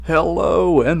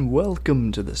Hello and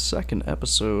welcome to the second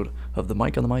episode of the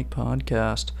Mike on the Mic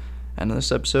podcast. And in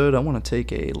this episode, I want to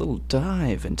take a little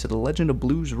dive into the legend of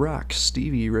blues rock,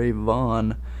 Stevie Ray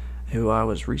Vaughan, who I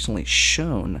was recently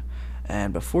shown.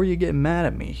 And before you get mad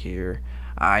at me here,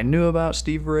 I knew about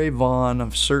Stevie Ray Vaughan.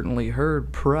 I've certainly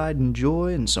heard Pride and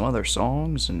Joy and some other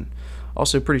songs, and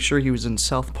also pretty sure he was in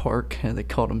South Park. They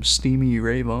called him Stevie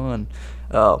Ray Vaughan.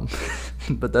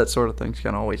 But that sort of thing's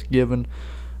kind of always given.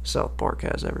 South Park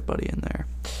has everybody in there.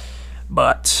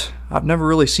 But I've never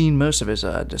really seen most of his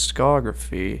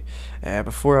discography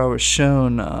before I was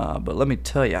shown. But let me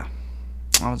tell you,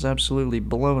 I was absolutely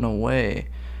blown away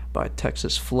by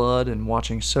Texas Flood and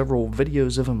watching several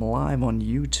videos of him live on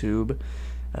YouTube.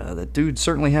 The dude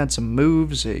certainly had some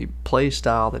moves, a play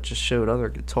style that just showed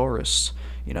other guitarists,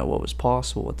 what was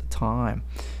possible at the time.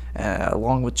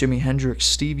 Along with Jimi Hendrix,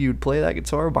 Stevie would play that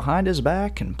guitar behind his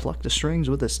back and pluck the strings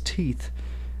with his teeth.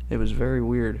 It was very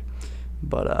weird.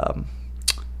 But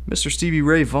Mr. Stevie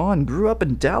Ray Vaughan grew up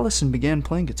in Dallas and began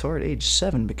playing guitar at age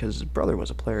 7 because his brother was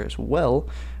a player as well,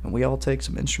 and we all take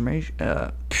some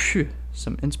inspiration.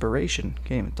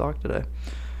 Can't even talk today.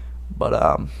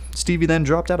 But Stevie then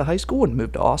dropped out of high school and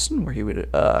moved to Austin, where he would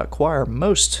acquire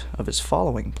most of his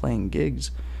following playing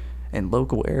gigs in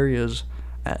local areas,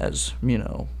 as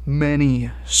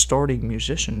many starting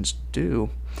musicians do.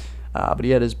 But he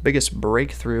had his biggest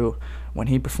breakthrough when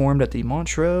he performed at the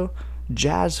Montreux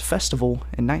Jazz Festival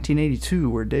in 1982,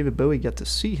 where David Bowie got to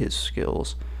see his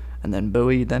skills. And then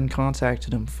Bowie then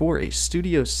contacted him for a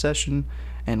studio session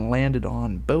and landed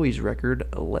on Bowie's record,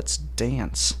 Let's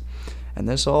Dance. And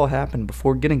this all happened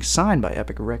before getting signed by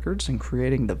Epic Records and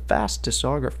creating the vast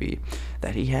discography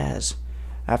that he has.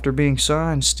 After being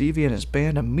signed, Stevie and his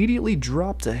band immediately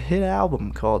dropped a hit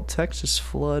album called Texas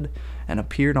Flood and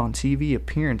appeared on TV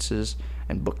appearances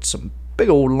and booked some big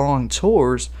old long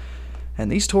tours.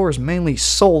 And these tours mainly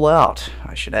sold out,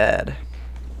 I should add.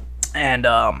 And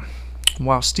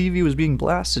while Stevie was being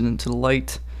blasted into the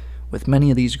light with many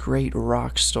of these great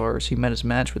rock stars, he met his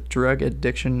match with drug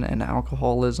addiction and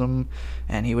alcoholism,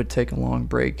 and he would take a long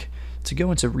break to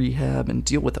go into rehab and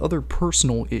deal with other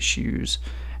personal issues.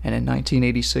 And in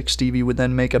 1986, Stevie would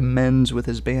then make amends with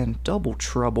his band Double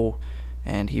Trouble,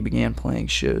 and he began playing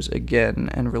shows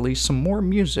again and released some more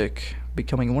music,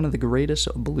 becoming one of the greatest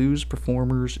blues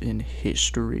performers in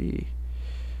history.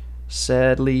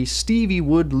 Sadly, Stevie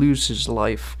would lose his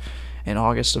life in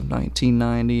August of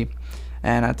 1990,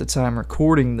 and at the time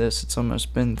recording this, it's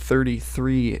almost been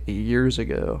 33 years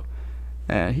ago.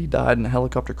 And he died in a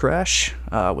helicopter crash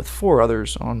with 4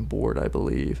 others on board, I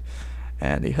believe.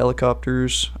 And the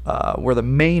helicopters were the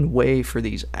main way for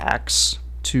these acts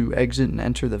to exit and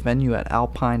enter the venue at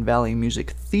Alpine Valley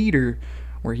Music Theater,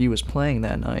 where he was playing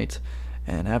that night.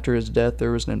 And after his death,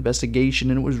 there was an investigation,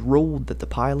 and it was ruled that the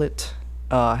pilot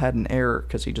had an error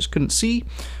because he just couldn't see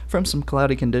from some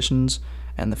cloudy conditions.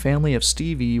 And the family of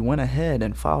Stevie went ahead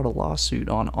and filed a lawsuit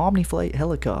on Omniflight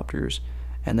Helicopters,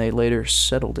 and they later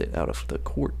settled it out of the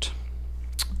court.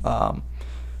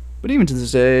 But even to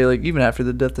this day, even after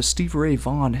the death of Stevie Ray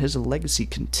Vaughan, his legacy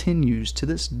continues to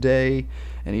this day,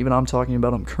 and even I'm talking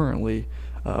about him currently.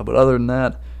 But other than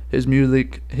that, his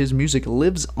music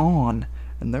lives on,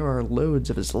 and there are loads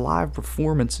of his live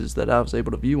performances that I was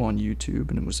able to view on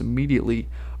YouTube, and was immediately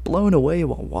blown away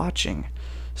while watching.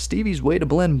 Stevie's way to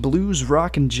blend blues,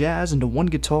 rock, and jazz into one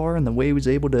guitar, and the way he was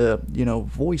able to,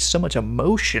 voice so much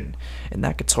emotion in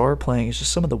that guitar playing is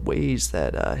just some of the ways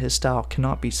that his style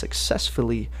cannot be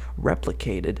successfully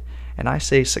replicated. And I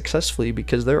say successfully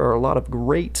because there are a lot of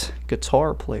great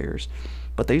guitar players,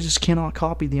 but they just cannot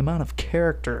copy the amount of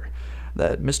character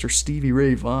that Mr. Stevie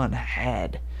Ray Vaughan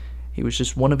had. He was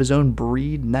just one of his own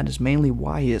breed, and that is mainly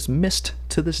why he is missed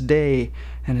to this day,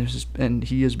 and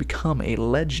he has become a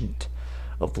legend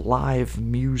of live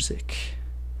music.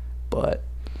 But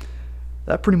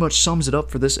that pretty much sums it up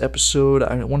for this episode.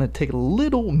 I want to take a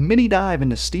little mini dive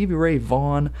into Stevie Ray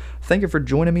Vaughan. Thank you for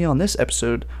joining me on this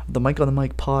episode of the Mike on the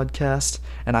Mic podcast,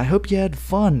 and I hope you had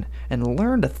fun and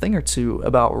learned a thing or two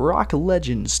about rock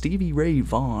legend Stevie Ray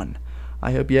Vaughan.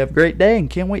 I hope you have a great day and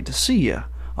can't wait to see you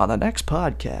on the next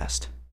podcast.